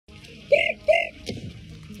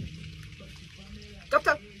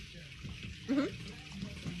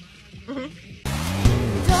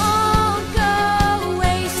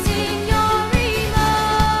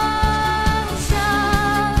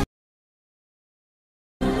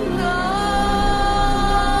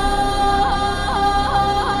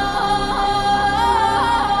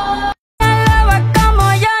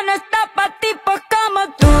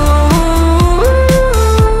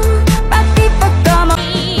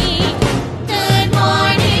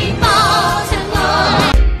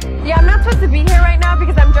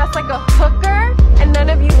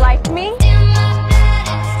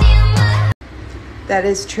That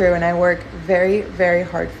is true, and I work very, very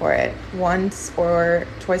hard for it. Once or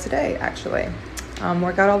twice a day, actually.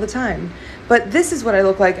 Work out all the time. But this is what I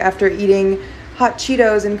look like after eating hot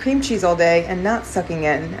Cheetos and cream cheese all day and not sucking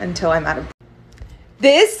in until I'm out of...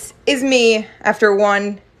 This is me after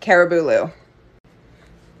one Caribou.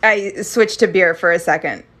 I switched to beer for a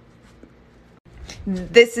second.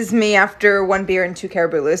 This is me after one beer and two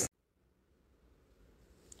Caribou. Oh,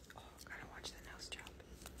 gotta watch the nose job.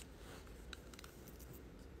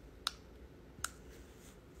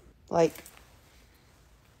 Like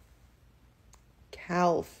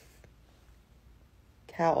Calf.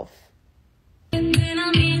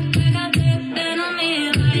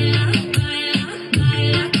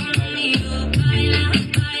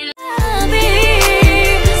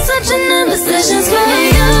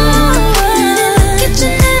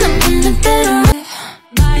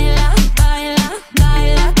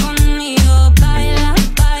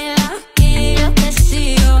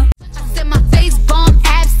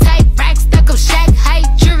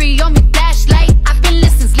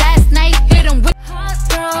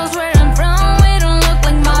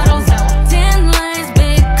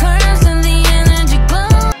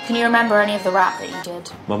 Remember any of the rap that you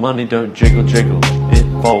did? My money don't jiggle jiggle, it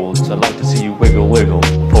folds. I like to see you wiggle wiggle,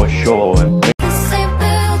 for sure.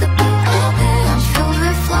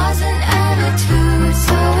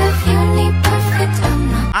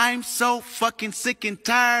 I'm so fucking sick and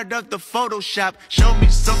tired of the Photoshop. Show me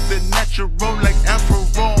something natural like Afro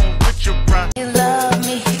with your pride. He love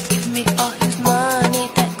me, he give me all his money.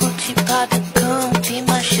 That Gucci Prada gon' be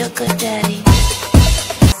my sugar daddy.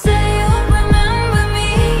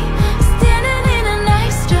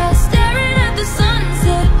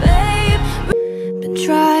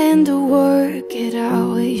 Trying to work it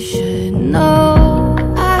out, you should know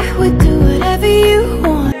I would do whatever you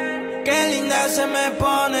want. Qué linda se me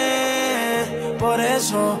pone, por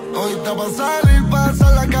eso hoy está pa' salir,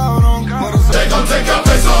 pasarla cabrón. They gon' take your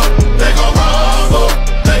face off, they gon' rumble,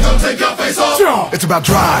 they gon' take your face off. It's about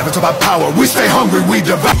drive, it's about power. We stay hungry, we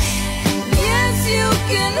devour. Yes, you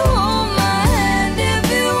can hold my hand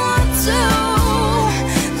if you want to.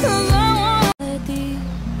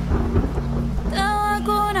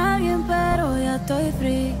 Estoy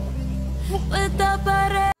free. Puesta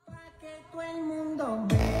para que todo el mundo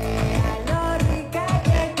vea lo rica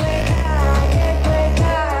que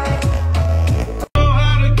cueca. Know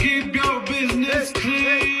how to keep your business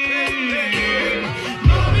clean.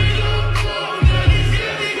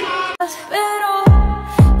 Pero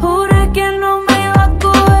juré que no me iba a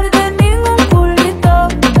coger de ningún culito.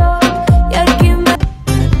 Y aquí me...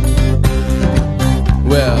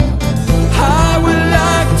 Well, I would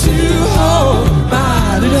like to hold.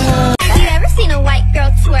 You ever seen a white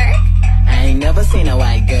girl twerk? I ain't never seen a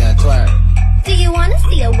white girl twerk. Do you wanna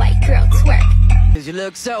see a white girl twerk? Cause you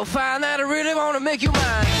look so fine that I really wanna make you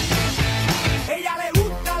mine.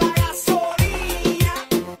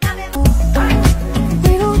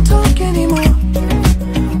 We don't talk anymore.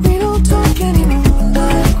 We don't talk anymore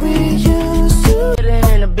like we used to.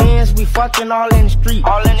 In the Benz, we fucking all in the street.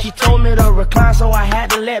 She told me to recline, so I had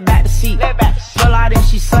to let back the seat. Pull out and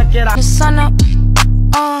she sucked it out. The sun up.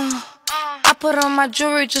 I put on my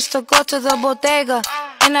jewelry just to go to the bodega,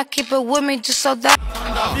 and I keep it with me just so that.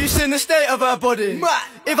 You seen the state of her body?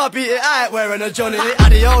 If I beat it, I ain't wearing a Johnny.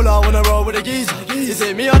 Adiola wanna roll with a geezer. You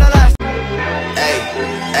see me on the last.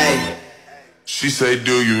 Hey. She say,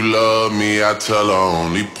 do you love me? I tell her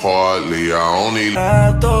only partly. I only.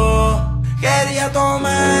 Quería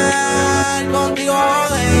tomar contigo,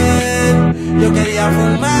 joder. Yo quería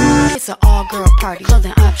fumar. It's an all-girl party,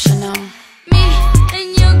 clothing optional. Me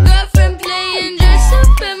and your girlfriend playing dress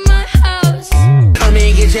up in my house. Come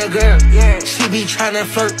and get your girl, yeah. She be tryna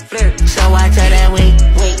flirt. So I tell that wait,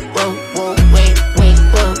 whoa.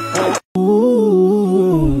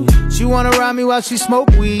 Ooh. She wanna ride me while she smoke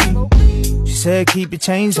weed. She said keep your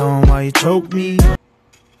chains on while you choke me.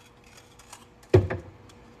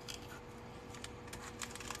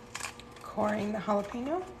 Coring the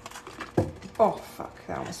jalapeno. Oh, fuck,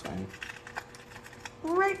 that almost went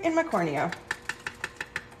right in my cornea.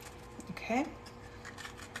 Okay.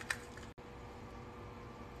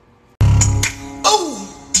 Ooh,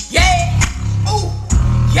 yeah,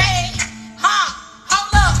 ha,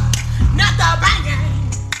 hold up, not the banging,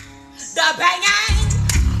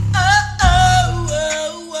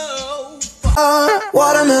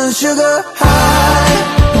 watermelon sugar high,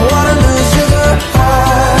 watermelon sugar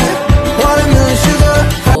high, watermelon sugar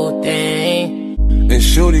whole thing. And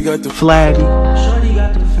Shorty got the Flaggy.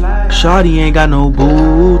 Shorty ain't got no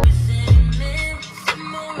boo.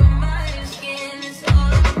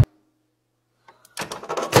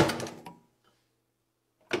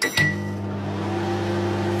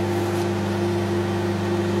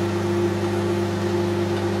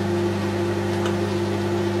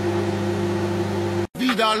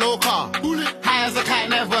 a loca. High as a kite,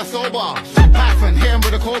 never sober. Python, hit him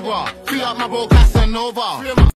with a cobra. Fill up my bro Casanova.